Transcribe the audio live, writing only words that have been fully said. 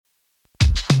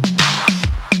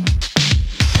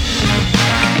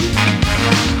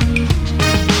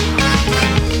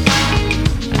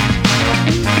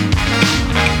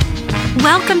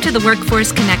to the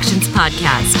Workforce Connections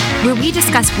podcast, where we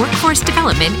discuss workforce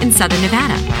development in Southern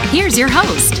Nevada. Here's your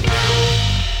host.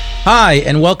 Hi,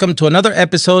 and welcome to another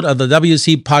episode of the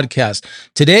WC Podcast.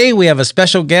 Today, we have a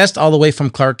special guest all the way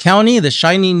from Clark County, the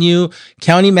shiny new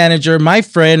county manager, my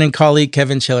friend and colleague,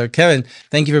 Kevin Schiller. Kevin,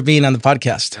 thank you for being on the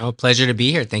podcast. Oh, pleasure to be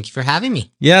here. Thank you for having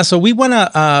me. Yeah, so we want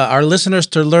our listeners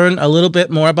to learn a little bit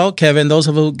more about Kevin. Those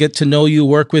who get to know you,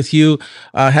 work with you,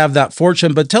 have that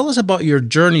fortune. But tell us about your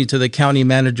journey to the county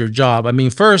manager job. I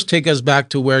mean, first, take us back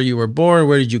to where you were born.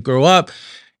 Where did you grow up?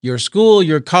 Your school,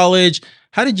 your college.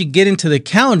 How did you get into the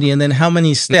county, and then how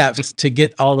many steps to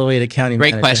get all the way to county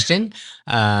manager? Great question.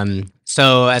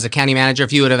 So as a county manager,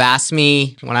 if you would have asked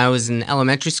me when I was in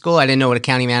elementary school, I didn't know what a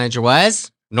county manager was,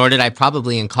 nor did I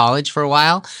probably in college for a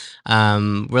while.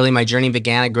 Really, my journey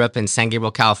began, I grew up in San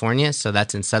Gabriel, California, so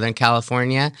that's in Southern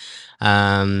California.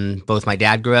 Both my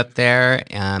dad grew up there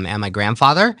and my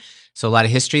grandfather. So a lot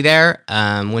of history there.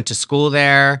 Went to school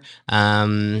there.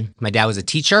 My dad was a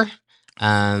teacher.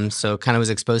 So kind of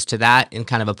was exposed to that in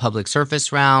kind of a public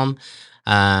service realm.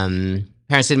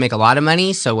 Parents didn't make a lot of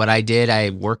money. So what I did,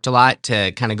 I worked a lot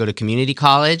to kind of go to community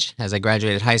college. As I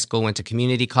graduated high school, went to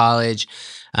community college.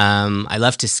 I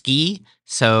loved to ski.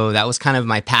 So that was kind of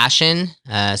my passion,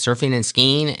 surfing and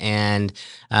skiing. And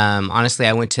honestly,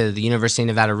 I went to the University of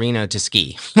Nevada, Reno to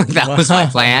ski. That was my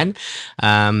plan.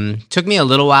 Took me a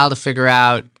little while to figure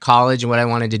out college and what I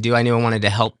wanted to do. I knew I wanted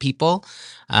to help people.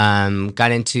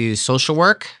 Got into social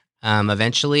work.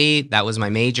 Eventually, that was my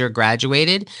major,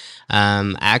 graduated.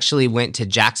 I actually went to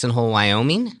Jackson Hole,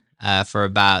 Wyoming, for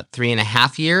about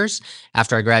 3.5 years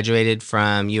after I graduated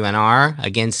from UNR,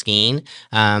 again skiing.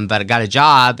 But I got a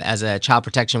job as a child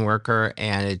protection worker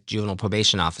and a juvenile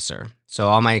probation officer. So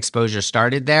all my exposure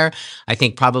started there. I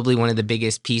think probably one of the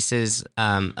biggest pieces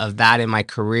of that in my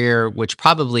career, which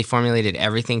probably formulated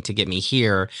everything to get me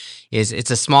here, is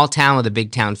it's a small town with a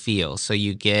big town feel. So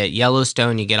you get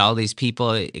Yellowstone, you get all these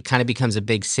people. It kind of becomes a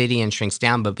big city and shrinks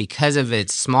down. But because of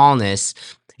its smallness,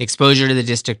 exposure to the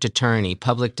district attorney,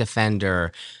 public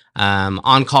defender,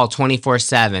 on call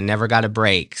 24/7, never got a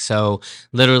break. So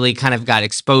literally kind of got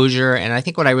exposure. And I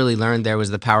think what I really learned there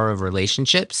was the power of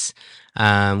relationships.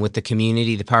 With the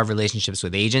community, the power of relationships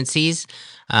with agencies.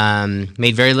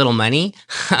 Made very little money,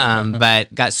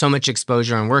 but got so much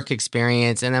exposure and work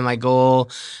experience. And then my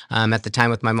goal at the time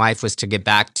with my wife was to get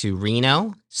back to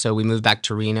Reno. So we moved back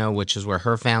to Reno, which is where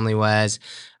her family was.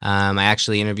 I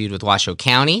actually interviewed with Washoe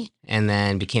County and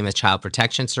then became a child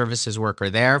protection services worker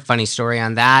there. Funny story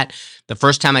on that. The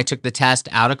first time I took the test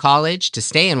out of college to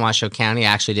stay in Washoe County, I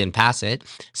actually didn't pass it.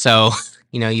 So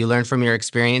you learn from your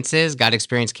experiences, got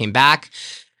experience, came back.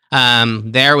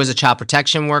 There was a child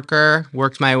protection worker,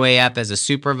 worked my way up as a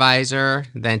supervisor,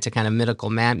 then to kind of middle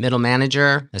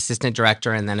manager, assistant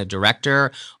director, and then a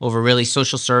director over really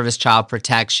social service, child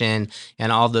protection,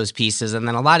 and all those pieces. And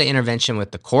then a lot of intervention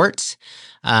with the courts.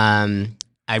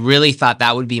 I really thought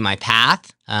that would be my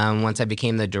path once I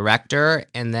became the director.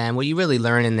 And then what you really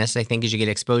learn in this, I think, is you get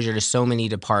exposure to so many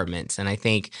departments. And I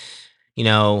think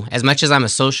as much as I'm a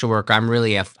social worker, I'm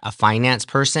really a finance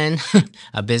person,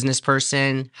 a business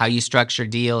person. How you structure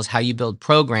deals, how you build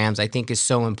programs, I think is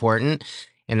so important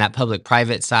in that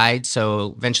public-private side.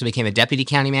 So eventually became a deputy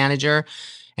county manager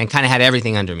and kind of had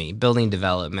everything under me, building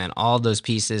development, all those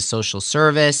pieces, social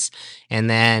service. And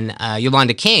then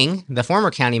Yolanda King, the former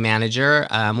county manager,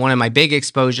 one of my big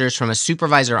exposures from a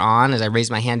supervisor on as I raised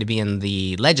my hand to be in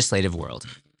the legislative world.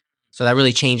 So that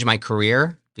really changed my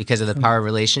career. Because of the power of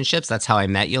relationships. That's how I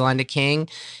met Yolanda King.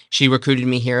 She recruited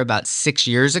me here about 6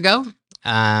 years ago.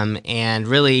 And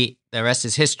really, the rest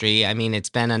is history. I mean, it's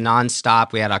been a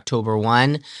nonstop. We had October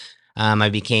 1. I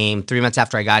became 3 months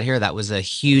after I got here. That was a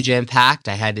huge impact.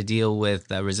 I had to deal with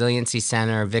the Resiliency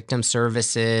Center, victim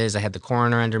services. I had the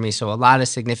coroner under me. So a lot of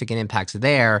significant impacts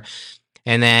there.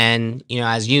 And then,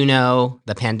 as you know,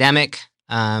 the pandemic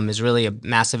is really a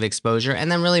massive exposure.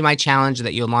 And then really my challenge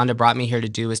that Yolanda brought me here to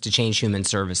do is to change human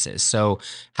services. So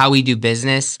how we do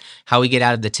business, how we get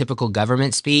out of the typical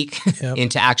government speak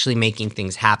into actually making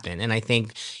things happen. And I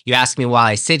think you ask me while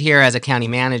I sit here as a county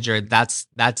manager, that's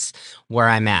where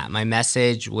I'm at. My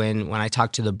message when I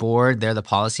talk to the board, they're the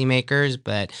policymakers,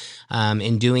 but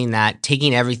in doing that,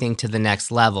 taking everything to the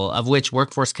next level, of which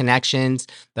workforce connections,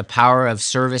 the power of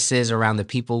services around the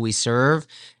people we serve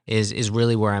is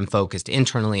really where I'm focused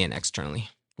internally and externally.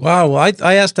 Wow. Well,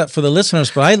 I asked that for the listeners,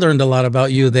 but I learned a lot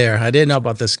about you there. I didn't know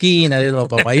about the skiing. I didn't know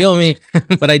about Wyoming,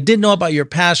 but I did know about your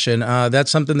passion. That's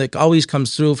something that always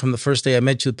comes through from the first day I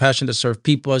met you, the passion to serve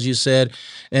people, as you said.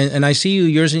 And I see you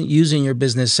using your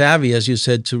business savvy, as you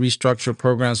said, to restructure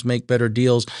programs, make better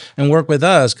deals, and work with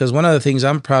us. Because one of the things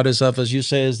I'm proudest of, as you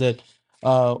say, is that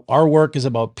Our work is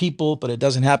about people, but it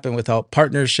doesn't happen without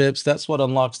partnerships. That's what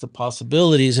unlocks the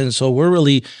possibilities. And so we're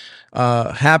really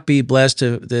happy, blessed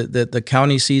that the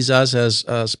county sees us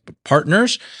as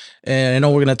partners. And I know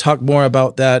we're going to talk more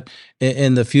about that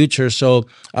in the future. So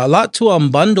a lot to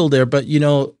unbundle there. But,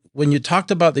 when you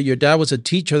talked about that your dad was a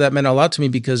teacher, that meant a lot to me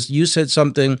because you said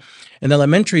something in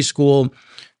elementary school.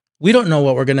 We don't know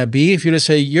what we're going to be. If you just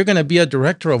say you're going to be a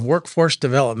director of workforce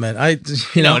development, What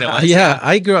it was, yeah,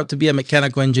 I grew up to be a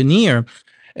mechanical engineer,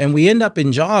 and we end up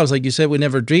in jobs like you said we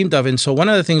never dreamed of. And so one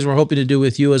of the things we're hoping to do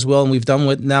with you as well, and we've done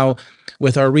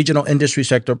with our regional industry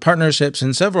sector partnerships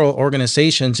and several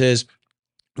organizations, is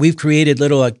we've created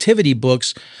little activity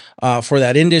books for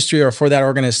that industry or for that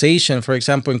organization. For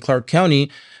example, in Clark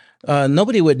County,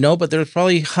 nobody would know, but there's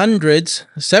probably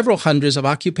several hundreds of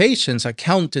occupations,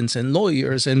 accountants and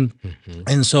lawyers. And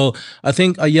so I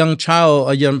think a young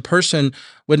person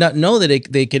would not know that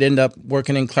they could end up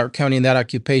working in Clark County in that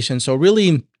occupation. So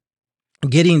really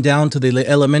getting down to the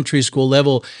elementary school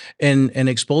level and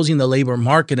exposing the labor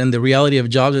market and the reality of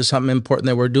jobs is something important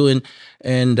that we're doing.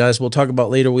 And as we'll talk about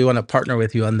later, we want to partner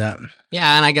with you on that.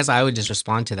 Yeah, and I guess I would just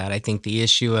respond to that. I think the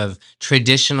issue of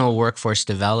traditional workforce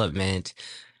development,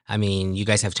 I mean, you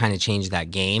guys have trying to change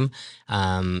that game.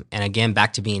 And again,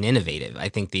 back to being innovative. I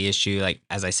think the issue, like,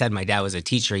 as I said, my dad was a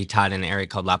teacher. He taught in an area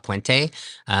called La Puente.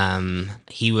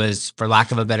 He was, for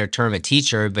lack of a better term, a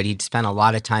teacher, but he'd spent a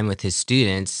lot of time with his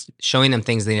students, showing them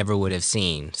things they never would have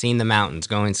seen the mountains,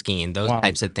 going skiing, those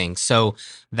types of things. So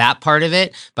that part of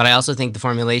it, but I also think the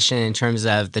formulation in terms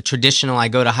of the traditional, I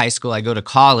go to high school, I go to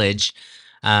college,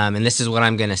 and this is what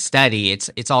I'm going to study.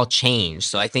 It's all changed.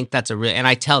 So I think that's and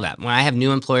I tell that when I have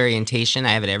new employee orientation,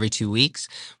 I have it every 2 weeks.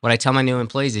 What I tell my new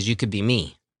employees is you could be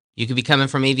me. You could be coming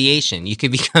from aviation. You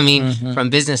could be coming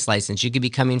from business license. You could be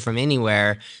coming from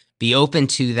anywhere. Be open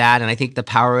to that. And I think the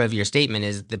power of your statement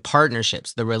is the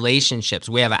partnerships, the relationships.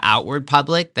 We have an outward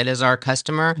public that is our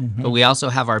customer, but we also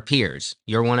have our peers.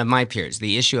 You're one of my peers.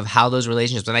 The issue of how those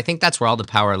relationships, and I think that's where all the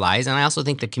power lies. And I also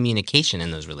think the communication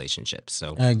in those relationships.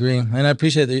 So I agree. And I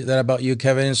appreciate that about you,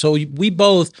 Kevin. And so we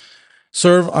both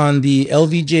serve on the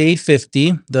LVGA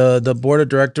 50, the board of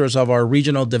directors of our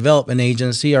regional development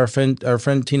agency. Our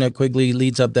friend Tina Quigley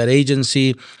leads up that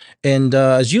agency. And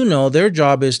as you know, their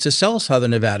job is to sell Southern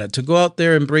Nevada, to go out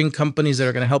there and bring companies that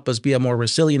are going to help us be a more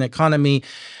resilient economy.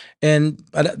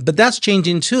 But that's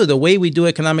changing too. The way we do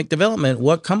economic development,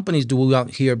 what companies do we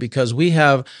want here? Because we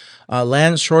have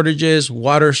land shortages,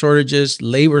 water shortages,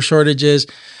 labor shortages.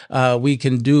 We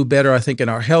can do better, I think, in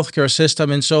our healthcare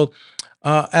system. And so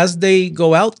as they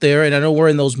go out there, and I know we're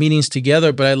in those meetings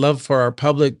together, but I love for our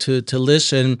public to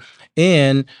listen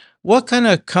in. What kind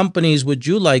of companies would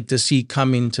you like to see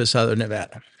coming to Southern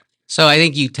Nevada? So I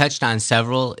think you touched on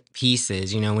several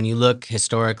pieces. When you look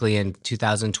historically in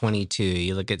 2022,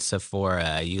 you look at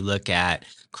Sephora, you look at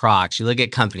Crocs, you look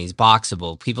at companies,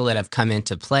 Boxable, people that have come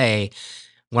into play.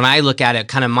 When I look at it,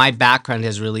 kind of my background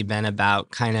has really been about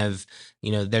kind of,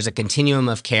 there's a continuum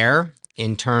of care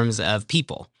in terms of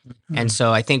people. And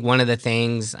so I think one of the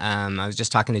things, I was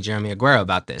just talking to Jeremy Aguero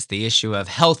about this, the issue of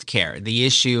healthcare, the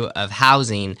issue of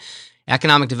housing,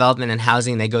 economic development and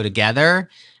housing, they go together.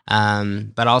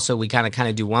 But also we kind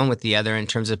of do one with the other in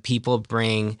terms of people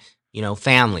bring,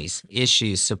 families,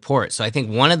 issues, support. So I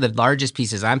think one of the largest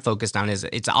pieces I'm focused on is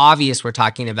it's obvious we're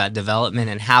talking about development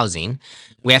and housing.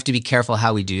 We have to be careful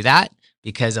how we do that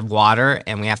because of water,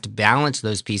 and we have to balance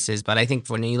those pieces. But I think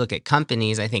when you look at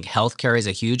companies, I think healthcare is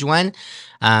a huge one,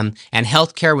 and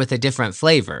healthcare with a different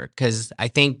flavor. Because I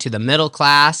think to the middle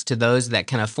class, to those that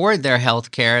can afford their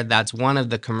healthcare, that's one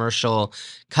of the commercial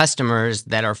customers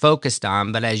that are focused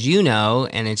on. But as you know,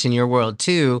 and it's in your world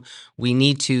too, we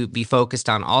need to be focused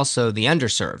on also the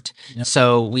underserved. Yep.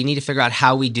 So we need to figure out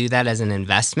how we do that as an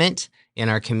investment in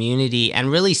our community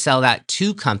and really sell that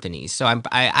to companies. So I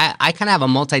kind of have a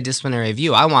multidisciplinary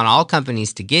view. I want all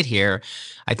companies to get here.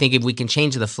 I think if we can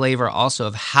change the flavor also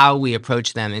of how we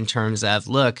approach them in terms of,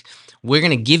 look, we're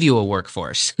going to give you a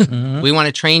workforce. We want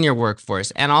to train your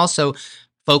workforce and also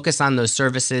focus on those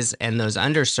services and those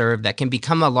underserved that can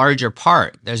become a larger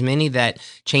part. There's many that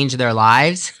change their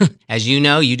lives. As you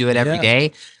know, you do it every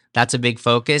day. That's a big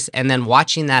focus. And then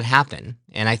watching that happen.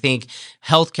 And I think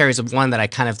healthcare is one that I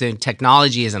kind of think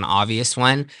technology is an obvious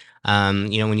one.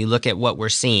 When you look at what we're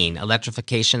seeing,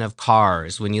 electrification of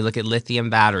cars, when you look at lithium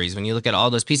batteries, when you look at all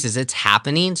those pieces, it's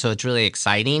happening. So it's really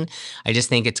exciting. I just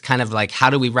think it's kind of like, how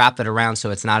do we wrap it around so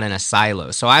it's not in a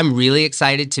silo? So I'm really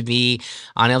excited to be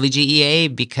on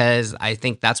LVGEA because I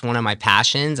think that's one of my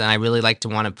passions. And I really like to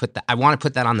want to put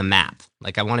that on the map.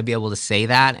 Like I want to be able to say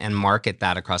that and market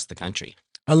that across the country.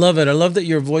 I love it. I love that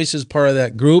your voice is part of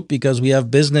that group because we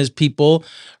have business people,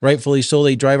 rightfully so,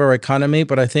 they drive our economy.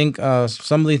 But I think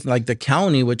something like the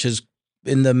county, which is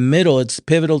in the middle, it's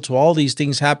pivotal to all these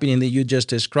things happening that you just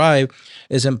described,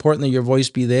 is important that your voice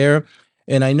be there.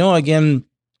 And I know, again,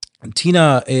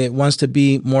 Tina wants to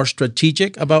be more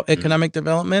strategic about economic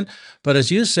development, but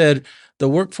as you said, the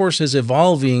workforce is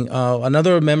evolving.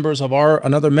 Another member of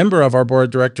our board of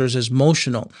directors is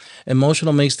Motional. And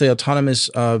Motional makes the autonomous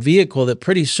vehicle that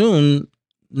pretty soon,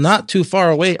 not too far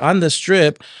away on the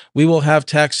strip, we will have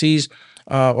taxis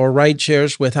or ride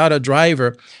shares without a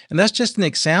driver. And that's just an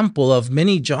example of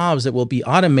many jobs that will be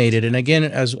automated. And again,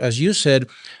 as you said,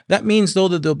 that means though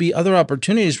that there'll be other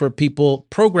opportunities for people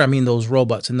programming those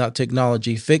robots and that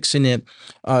technology, fixing it.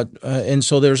 And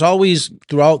so there's always,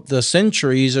 throughout the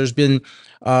centuries, there's been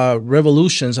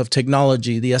revolutions of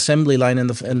technology, the assembly line in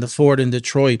the Ford in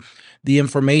Detroit, the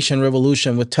information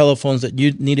revolution with telephones that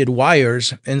you needed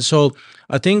wires. And so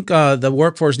I think the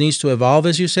workforce needs to evolve,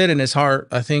 as you said, and it's hard.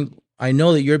 I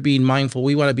know that you're being mindful.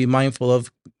 We want to be mindful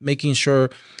of making sure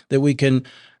that we can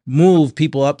move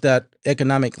people up that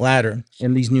economic ladder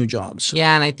in these new jobs.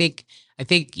 Yeah, and I think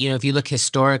if you look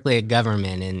historically at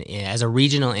government and as a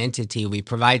regional entity, we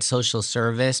provide social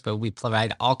service, but we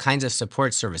provide all kinds of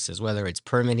support services, whether it's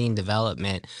permitting,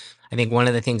 development. I think one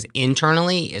of the things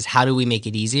internally is how do we make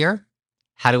it easier?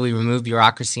 How do we remove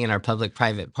bureaucracy in our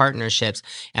public-private partnerships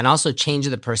and also change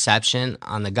the perception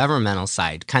on the governmental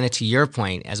side? Kind of to your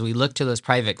point, as we look to those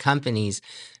private companies,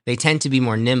 they tend to be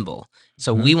more nimble.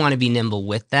 So we want to be nimble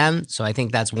with them. So I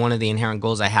think that's one of the inherent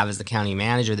goals I have as the county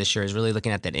manager this year is really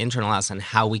looking at that internal house and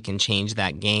how we can change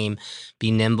that game, be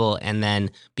nimble, and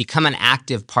then become an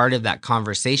active part of that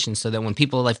conversation so that when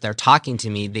people, if they're talking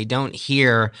to me, they don't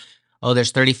hear, oh,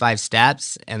 there's 35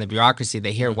 steps and the bureaucracy.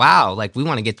 They hear, wow, like we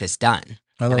want to get this done.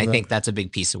 I think that's a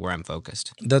big piece of where I'm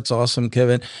focused. That's awesome,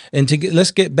 Kevin. And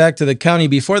let's get back to the county.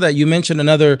 Before that, you mentioned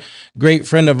another great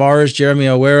friend of ours, Jeremy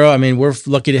Aguero. I mean, we're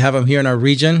lucky to have him here in our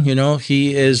region. You know,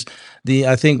 he is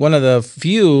I think one of the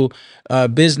few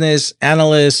business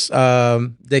analysts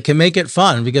that can make it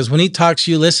fun because when he talks,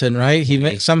 you listen, right?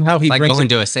 Somehow he like brings going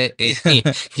to a sit.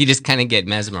 You just kind of get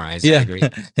mesmerized. Yeah, I agree.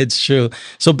 it's true.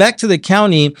 So back to the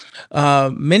county,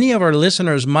 many of our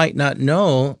listeners might not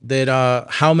know that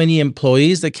how many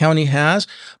employees the county has,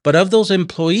 but of those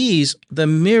employees, the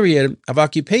myriad of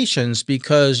occupations,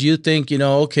 because you think,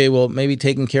 okay, well, maybe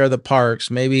taking care of the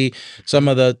parks, maybe some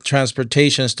of the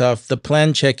transportation stuff, the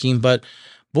plan checking, but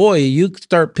boy, you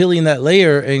start peeling that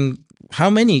layer and how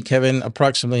many, Kevin,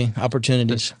 approximately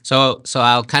opportunities? So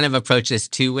I'll kind of approach this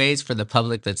two ways for the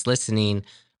public that's listening.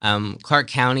 Clark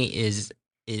County is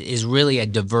really a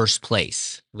diverse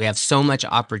place. We have so much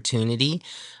opportunity.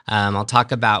 I'll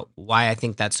talk about why I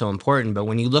think that's so important. But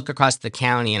when you look across the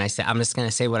county, and I'm just going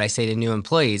to say what I say to new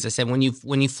employees. I said, when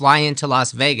you fly into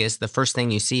Las Vegas, the first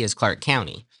thing you see is Clark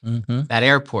County, that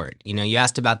airport. You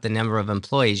asked about the number of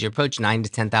employees. You approach 9,000 to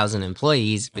 10,000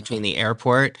 employees between the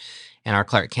airport and our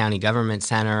Clark County Government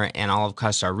Center and all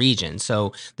across our region.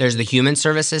 So there's the human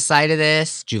services side of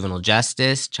this, juvenile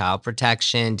justice, child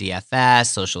protection,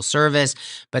 DFS, social service.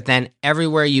 But then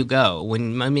everywhere you go,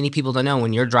 when many people don't know,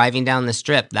 when you're driving down the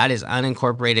strip, that is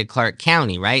unincorporated Clark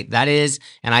County, right? That is,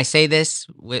 and I say this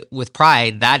with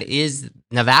pride, that is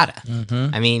Nevada.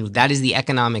 I mean, that is the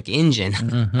economic engine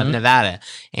of Nevada.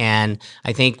 And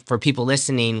I think for people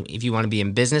listening, if you want to be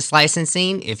in business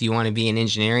licensing, if you want to be in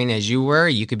engineering as you were,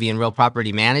 you could be in real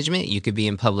property management, you could be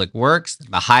in public works,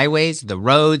 the highways, the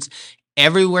roads,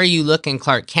 everywhere you look in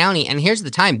Clark County. And here's the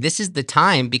time. This is the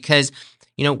time because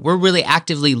we're really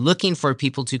actively looking for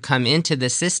people to come into the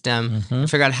system and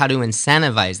figure out how to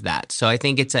incentivize that. So I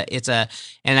think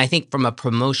and I think from a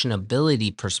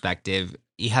promotionability perspective,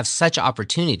 you have such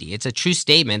opportunity. It's a true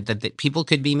statement that people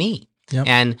could be me. Yep.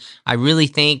 And I really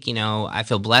think, I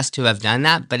feel blessed to have done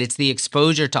that, but it's the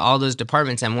exposure to all those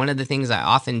departments. And one of the things I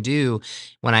often do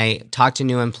when I talk to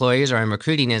new employers or I'm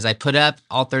recruiting is I put up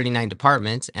all 39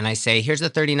 departments and I say, here's the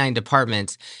 39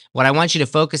 departments. What I want you to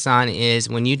focus on is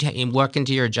when you work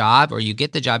into your job or you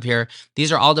get the job here,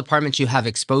 these are all departments you have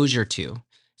exposure to.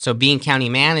 So being county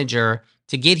manager,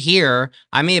 to get here,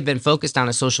 I may have been focused on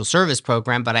a social service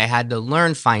program, but I had to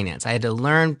learn finance. I had to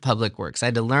learn public works. I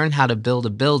had to learn how to build a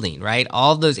building, right?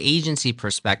 All those agency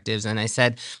perspectives. And I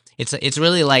said, it's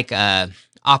really like a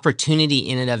opportunity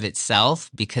in and of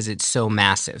itself because it's so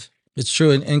massive. It's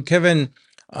true. And Kevin,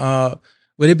 would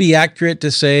it be accurate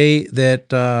to say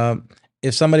that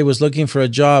if somebody was looking for a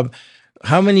job,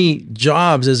 how many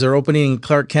jobs is there opening in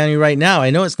Clark County right now?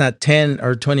 I know it's not 10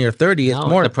 or 20 or 30. It's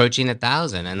more. It's approaching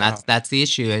 1,000. And that's the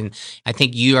issue. And I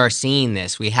think you are seeing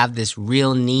this. We have this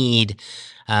real need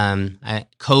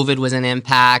COVID was an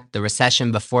impact, the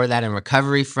recession before that, and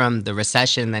recovery from the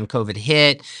recession, then COVID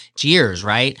hit. It's years,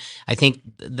 right? I think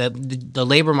the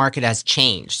labor market has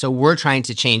changed, so we're trying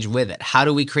to change with it. How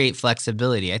do we create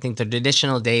flexibility? I think the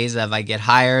traditional days of I get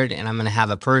hired and I'm going to have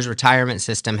a PERS retirement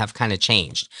system have kind of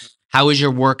changed. How is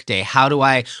your work day?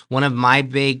 One of my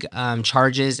big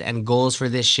charges and goals for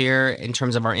this year in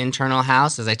terms of our internal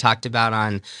house, as I talked about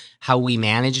on how we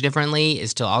manage differently,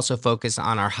 is to also focus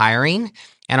on our hiring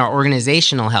and our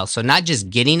organizational health. So not just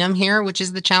getting them here, which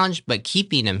is the challenge, but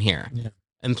keeping them here. Yeah.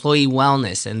 Employee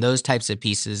wellness and those types of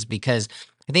pieces, because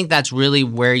I think that's really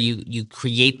where you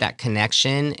create that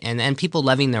connection and people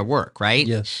loving their work, right?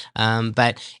 Yes.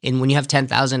 But when you have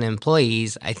 10,000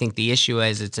 employees, I think the issue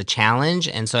is it's a challenge.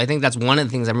 And so I think that's one of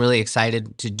the things I'm really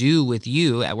excited to do with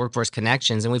you at Workforce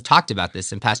Connections. And we've talked about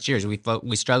this in past years.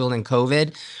 We struggled in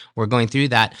COVID. We're going through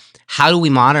that. How do we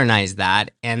modernize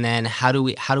that? And then how do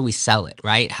we sell it,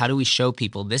 right? How do we show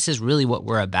people this is really what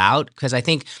we're about? Because I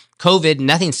think COVID,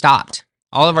 nothing stopped.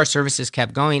 All of our services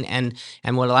kept going, and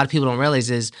what a lot of people don't realize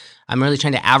is I'm really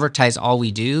trying to advertise all we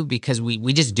do because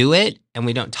we just do it and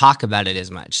we don't talk about it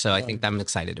as much. So I think I'm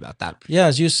excited about that. Yeah,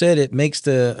 as you said, it makes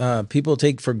the people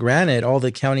take for granted all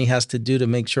the county has to do to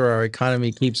make sure our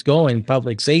economy keeps going,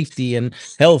 public safety and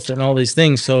health and all these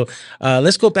things. So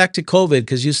let's go back to COVID,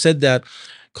 because you said that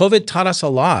COVID taught us a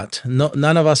lot.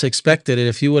 None of us expected it.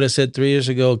 If you would have said 3 years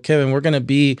ago, Kevin, we're going to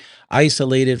be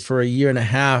isolated for a year and a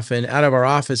half and out of our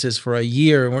offices for a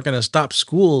year, and we're going to stop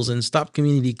schools and stop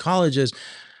community colleges.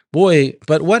 Boy,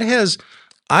 but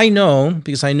I know,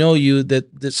 because I know you,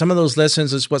 that some of those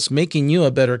lessons is what's making you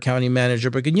a better county manager.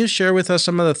 But can you share with us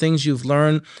some of the things you've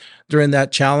learned during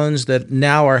that challenge that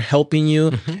now are helping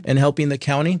you and helping the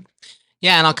county?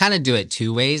 Yeah, and I'll kind of do it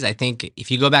two ways. I think if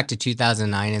you go back to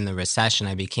 2009 in the recession,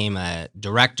 I became a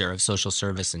director of social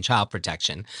service and child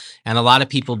protection. And a lot of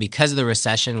people, because the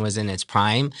recession was in its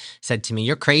prime, said to me,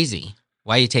 "You're crazy.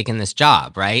 Why are you taking this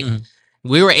job?" Right? Mm-hmm.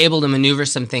 We were able to maneuver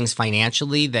some things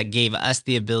financially that gave us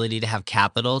the ability to have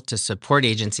capital to support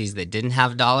agencies that didn't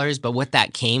have dollars. But what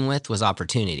that came with was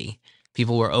opportunity.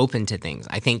 People were open to things.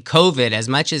 I think COVID, as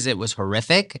much as it was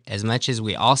horrific, as much as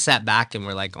we all sat back and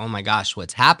were like, oh my gosh,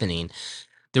 what's happening?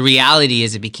 The reality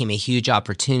is it became a huge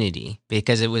opportunity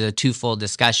because it was a twofold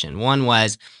discussion. One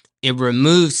was it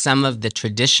removed some of the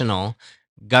traditional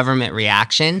government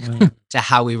reaction to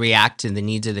how we react to the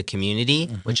needs of the community,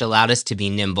 which allowed us to be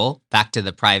nimble back to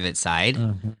the private side.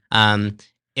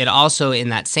 It also, in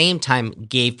that same time,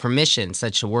 gave permission,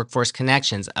 such as Workforce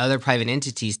Connections, other private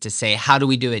entities, to say, how do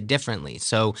we do it differently?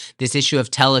 So this issue of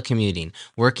telecommuting,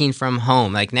 working from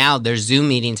home, like now there's Zoom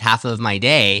meetings half of my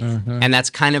day, and that's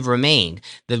kind of remained.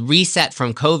 The reset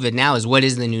from COVID now is what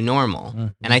is the new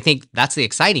normal? And I think that's the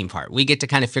exciting part. We get to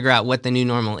kind of figure out what the new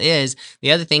normal is.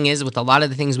 The other thing is, with a lot of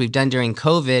the things we've done during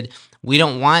COVID, we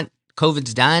don't want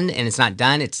COVID's done and it's not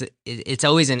done. It's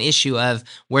always an issue of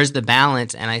where's the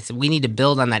balance, and I said we need to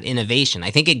build on that innovation.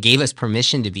 I think it gave us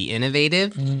permission to be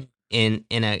innovative in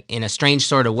a strange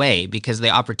sort of way, because the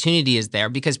opportunity is there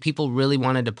because people really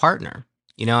wanted to partner.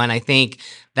 And I think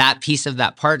that piece of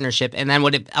that partnership, and then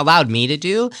what it allowed me to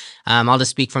do, I'll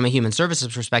just speak from a human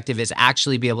services perspective, is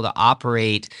actually be able to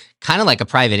operate kind of like a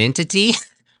private entity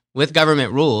with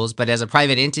government rules, but as a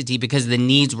private entity because the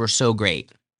needs were so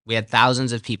great. We had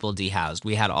thousands of people dehoused.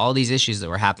 We had all these issues that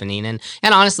were happening. And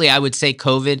honestly, I would say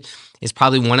COVID is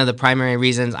probably one of the primary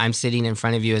reasons I'm sitting in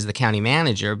front of you as the county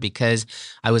manager, because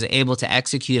I was able to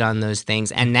execute on those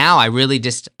things. And now I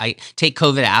take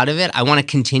COVID out of it. I want to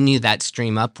continue that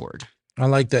stream upward. I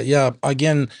like that. Yeah.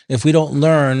 Again, if we don't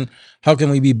learn, how can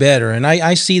we be better? And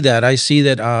I see that. I see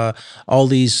that all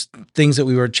these things that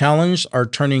we were challenged are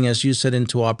turning, as you said,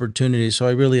 into opportunities. So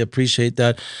I really appreciate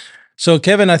that. So,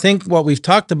 Kevin, I think what we've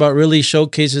talked about really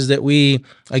showcases that we're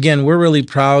really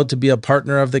proud to be a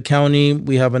partner of the county.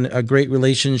 We have a great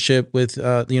relationship with,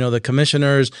 the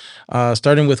commissioners,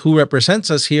 starting with who represents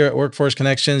us here at Workforce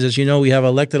Connections. As you know, we have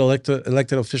elected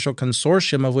official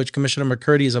consortium, of which Commissioner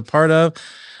McCurdy is a part of.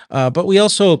 But we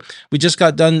just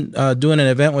got done doing an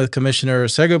event with Commissioner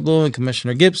Segerblum and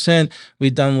Commissioner Gibson.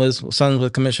 We've done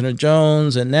with Commissioner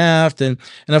Jones and Naft, and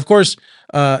of course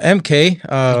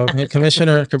MK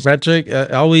Commissioner Kirkpatrick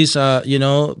always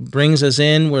brings us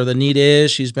in where the need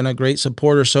is. She's been a great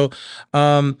supporter. So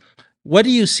what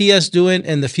do you see us doing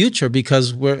in the future?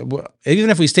 Because we're even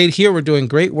if we stayed here, we're doing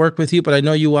great work with you, but I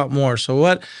know you want more. So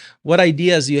what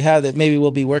ideas do you have that maybe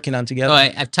we'll be working on together?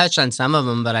 So I've touched on some of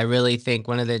them, but I really think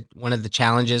one of the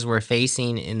challenges we're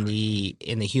facing in the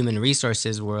human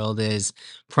resources world is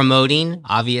promoting,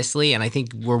 obviously, and I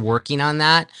think we're working on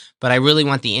that. But I really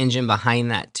want the engine behind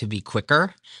that to be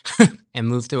quicker and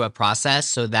move through a process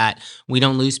so that we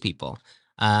don't lose people.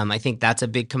 I think that's a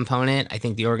big component. I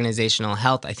think the organizational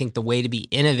health. I think the way to be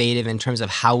innovative in terms of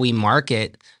how we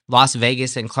market Las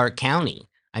Vegas and Clark County.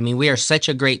 I mean, we are such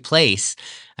a great place.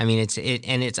 I mean,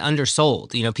 it's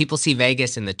undersold. You know, people see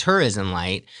Vegas in the tourism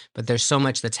light, but there's so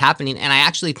much that's happening. And I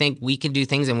actually think we can do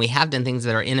things, and we have done things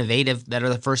that are innovative, that are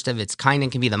the first of its kind,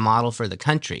 and can be the model for the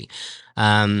country.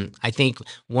 I think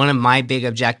one of my big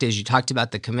objectives, you talked about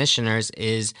the commissioners,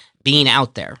 is being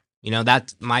out there. You know,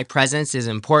 that my presence is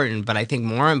important, but I think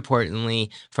more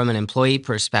importantly, from an employee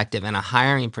perspective and a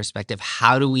hiring perspective,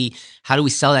 how do we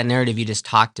sell that narrative you just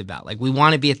talked about? Like, we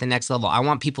want to be at the next level. I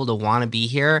want people to want to be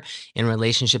here in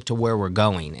relationship to where we're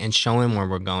going and showing where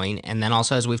we're going. And then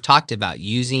also, as we've talked about,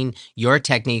 using your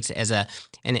techniques as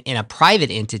in a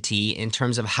private entity in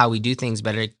terms of how we do things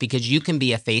better, because you can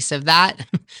be a face of that,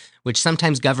 which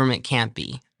sometimes government can't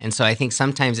be. And so I think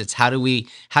sometimes it's how do we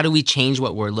change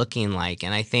what we're looking like?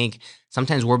 And I think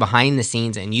sometimes we're behind the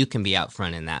scenes and you can be out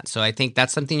front in that. So I think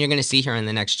that's something you're going to see here in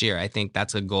the next year. I think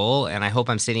that's a goal. And I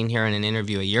hope I'm sitting here in an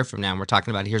interview a year from now and we're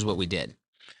talking about here's what we did.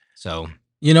 So,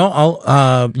 you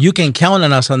know, you can count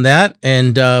on us on that,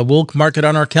 and we'll mark it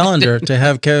on our calendar to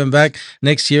have Kevin back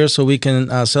next year so we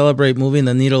can celebrate moving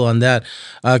the needle on that.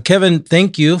 Kevin,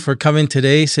 thank you for coming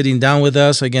today, sitting down with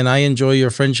us. Again, I enjoy your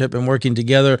friendship and working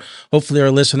together. Hopefully our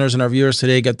listeners and our viewers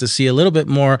today got to see a little bit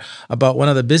more about one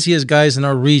of the busiest guys in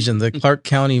our region, the Clark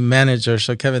County manager.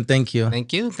 So Kevin, thank you.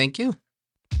 Thank you. Thank you.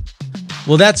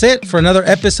 Well, that's it for another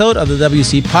episode of the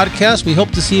WC Podcast. We hope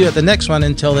to see you at the next one.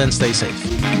 Until then, stay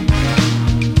safe.